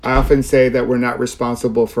I often say that we're not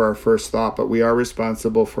responsible for our first thought, but we are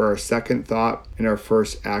responsible for our second thought and our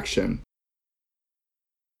first action.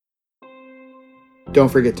 Don't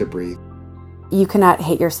forget to breathe. You cannot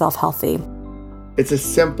hate yourself healthy. It's a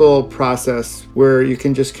simple process where you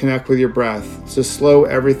can just connect with your breath to slow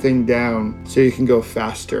everything down so you can go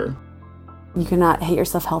faster. You cannot hate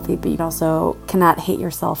yourself healthy, but you also cannot hate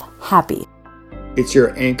yourself happy. It's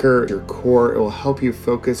your anchor, your core. It will help you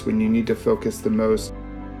focus when you need to focus the most.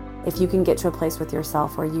 If you can get to a place with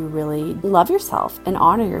yourself where you really love yourself and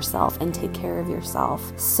honor yourself and take care of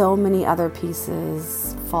yourself, so many other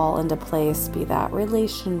pieces fall into place, be that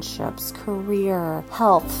relationships, career,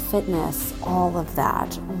 health, fitness, all of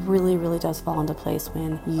that really, really does fall into place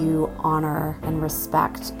when you honor and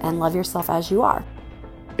respect and love yourself as you are.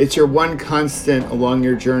 It's your one constant along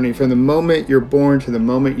your journey. From the moment you're born to the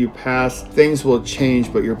moment you pass, things will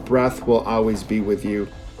change, but your breath will always be with you.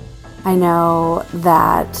 I know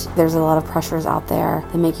that there's a lot of pressures out there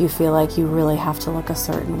that make you feel like you really have to look a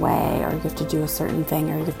certain way, or you have to do a certain thing,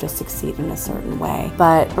 or you have to succeed in a certain way.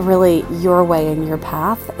 But really, your way and your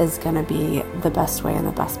path is going to be the best way and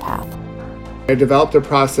the best path. I developed a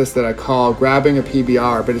process that I call grabbing a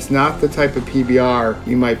PBR, but it's not the type of PBR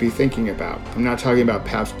you might be thinking about. I'm not talking about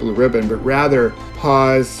Pabst Blue Ribbon, but rather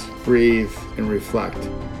pause, breathe, and reflect.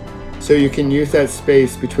 So you can use that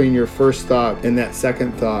space between your first thought and that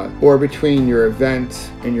second thought, or between your event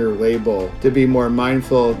and your label, to be more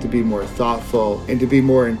mindful, to be more thoughtful, and to be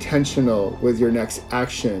more intentional with your next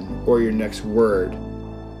action or your next word.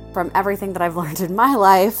 From everything that I've learned in my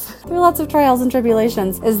life, through lots of trials and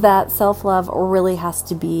tribulations, is that self-love really has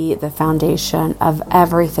to be the foundation of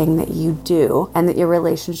everything that you do, and that your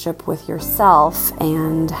relationship with yourself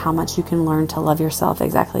and how much you can learn to love yourself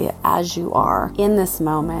exactly as you are in this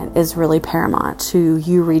moment is really paramount to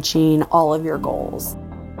you reaching all of your goals.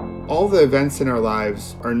 All the events in our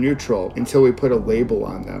lives are neutral until we put a label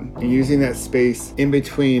on them. And using that space in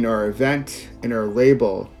between our event and our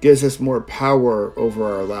label gives us more power over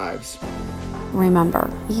our lives. Remember,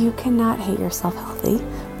 you cannot hate yourself healthy.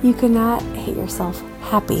 You cannot hate yourself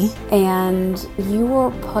happy. And you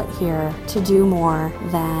were put here to do more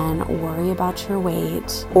than worry about your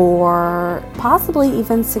weight or possibly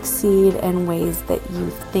even succeed in ways that you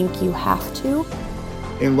think you have to.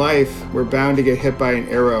 In life, we're bound to get hit by an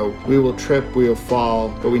arrow. We will trip, we will fall,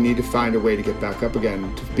 but we need to find a way to get back up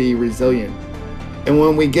again, to be resilient. And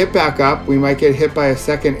when we get back up, we might get hit by a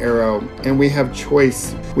second arrow, and we have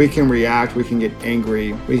choice. We can react, we can get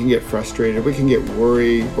angry, we can get frustrated, we can get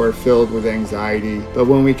worried or filled with anxiety. But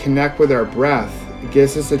when we connect with our breath, it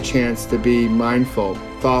gives us a chance to be mindful,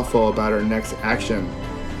 thoughtful about our next action.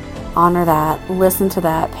 Honor that, listen to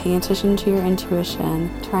that, pay attention to your intuition,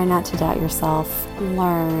 try not to doubt yourself,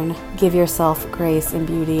 learn, give yourself grace and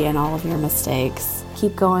beauty in all of your mistakes.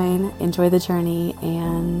 Keep going, enjoy the journey,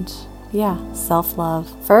 and self-love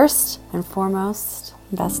first and foremost.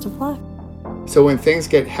 Best of luck. So when things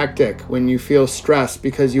get hectic, when you feel stressed,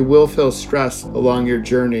 because you will feel stressed along your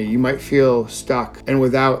journey, you might feel stuck and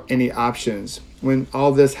without any options. When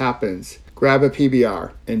all this happens, grab a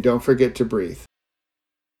PBR and don't forget to breathe.